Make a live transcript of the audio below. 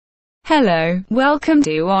Hello, welcome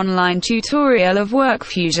to online tutorial of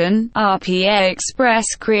WorkFusion RPA Express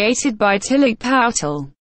created by Tilak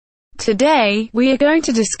Pautal. Today, we are going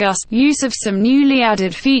to discuss use of some newly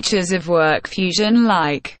added features of WorkFusion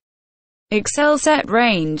like Excel set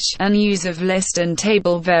range, and use of list and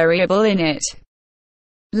table variable in it.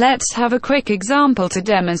 Let's have a quick example to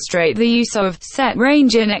demonstrate the use of set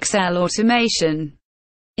range in Excel automation.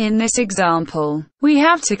 In this example, we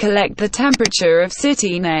have to collect the temperature of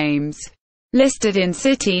city names listed in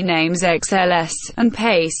City Names XLS, and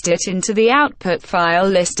paste it into the output file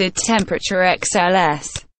listed Temperature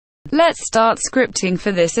XLS. Let's start scripting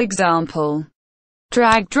for this example.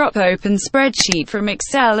 Drag-drop open spreadsheet from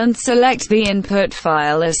Excel and select the input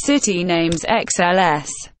file as City Names XLS.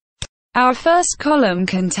 Our first column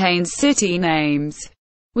contains city names.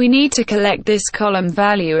 We need to collect this column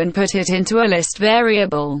value and put it into a list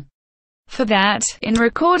variable. For that, in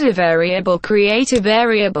recorder variable create a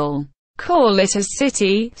variable. Call it as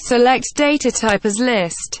city, select data type as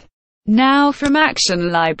list. Now from action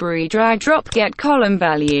library drag drop get column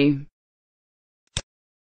value.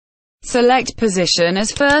 Select position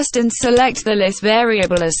as first and select the list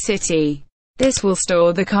variable as city. This will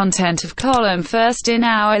store the content of column first in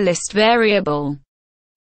our list variable.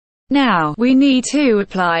 Now, we need to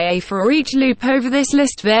apply a for each loop over this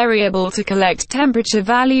list variable to collect temperature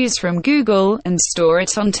values from Google, and store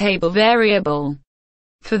it on table variable.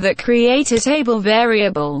 For that, create a table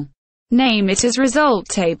variable. Name it as result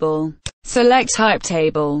table. Select type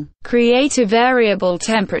table. Create a variable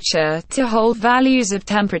temperature, to hold values of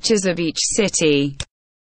temperatures of each city.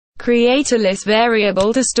 Create a list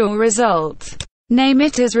variable to store result. Name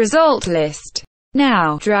it as result list.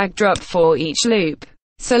 Now, drag drop for each loop.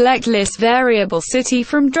 Select list variable city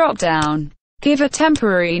from drop-down. Give a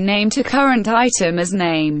temporary name to current item as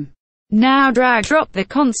name. Now drag drop the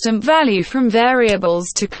constant value from variables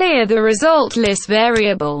to clear the result list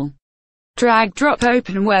variable. Drag drop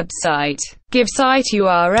open website. Give site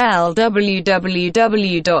URL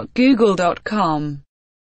www.google.com.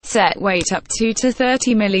 Set wait up to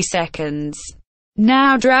 30 milliseconds.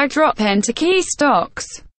 Now drag drop enter key stocks.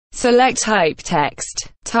 Select type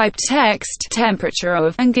text temperature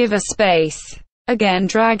of, and give a space. Again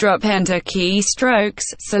drag drop enter keystrokes,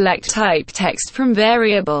 select type text from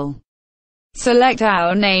variable. Select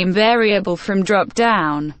our name variable from drop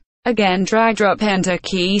down. Again drag drop enter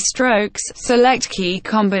keystrokes, select key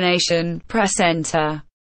combination, press enter.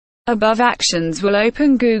 Above actions will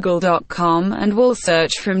open google.com and will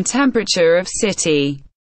search from temperature of city.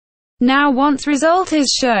 Now once result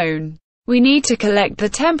is shown, we need to collect the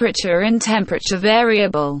temperature in temperature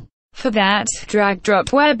variable. For that, drag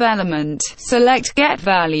drop web element, select get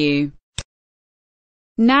value.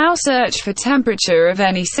 Now search for temperature of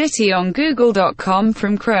any city on google.com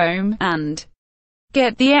from Chrome, and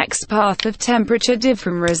get the XPath of temperature div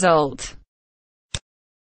from result.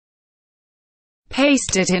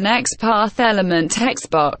 Paste it in XPath element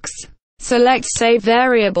text box. Select save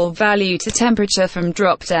variable value to temperature from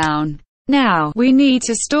drop down. Now, we need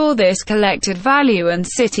to store this collected value and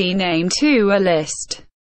city name to a list,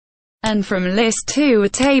 and from list to a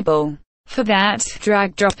table. For that,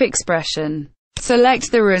 drag drop expression.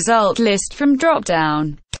 Select the result list from drop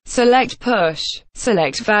down. Select push.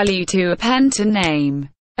 Select value to append to name.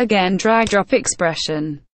 Again drag drop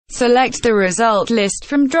expression. Select the result list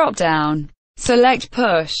from drop down. Select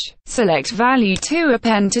push. Select value to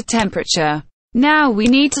append to temperature. Now we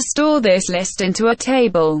need to store this list into a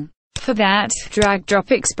table. For that, drag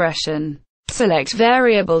drop expression. Select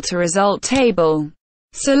variable to result table.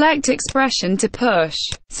 Select expression to push.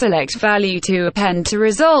 Select value to append to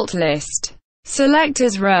result list. Select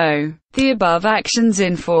as row. The above actions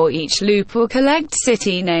in for each loop will collect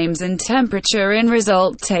city names and temperature in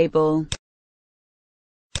result table.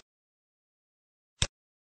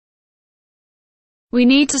 We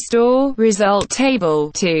need to store result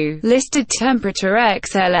table to listed temperature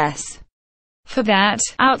XLS. For that,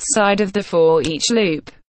 outside of the for each loop,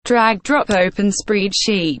 drag drop open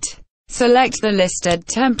spreadsheet. Select the listed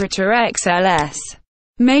temperature XLS.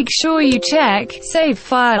 Make sure you check save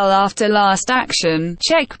file after last action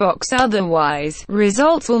checkbox, otherwise,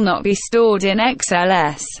 results will not be stored in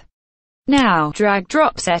XLS. Now, drag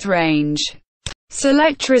drop set range.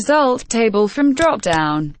 Select result table from drop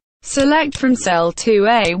down. Select from cell to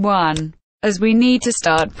A1, as we need to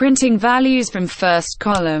start printing values from first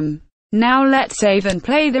column. Now let's save and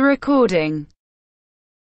play the recording.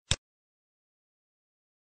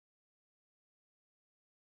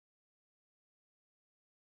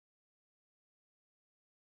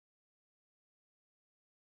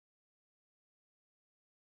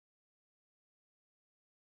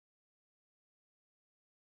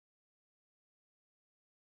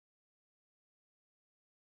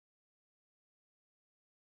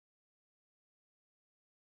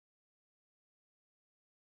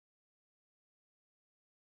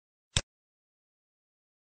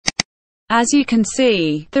 As you can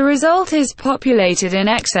see, the result is populated in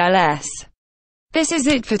XLS. This is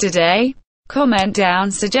it for today. Comment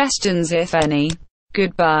down suggestions if any.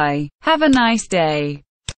 Goodbye. Have a nice day.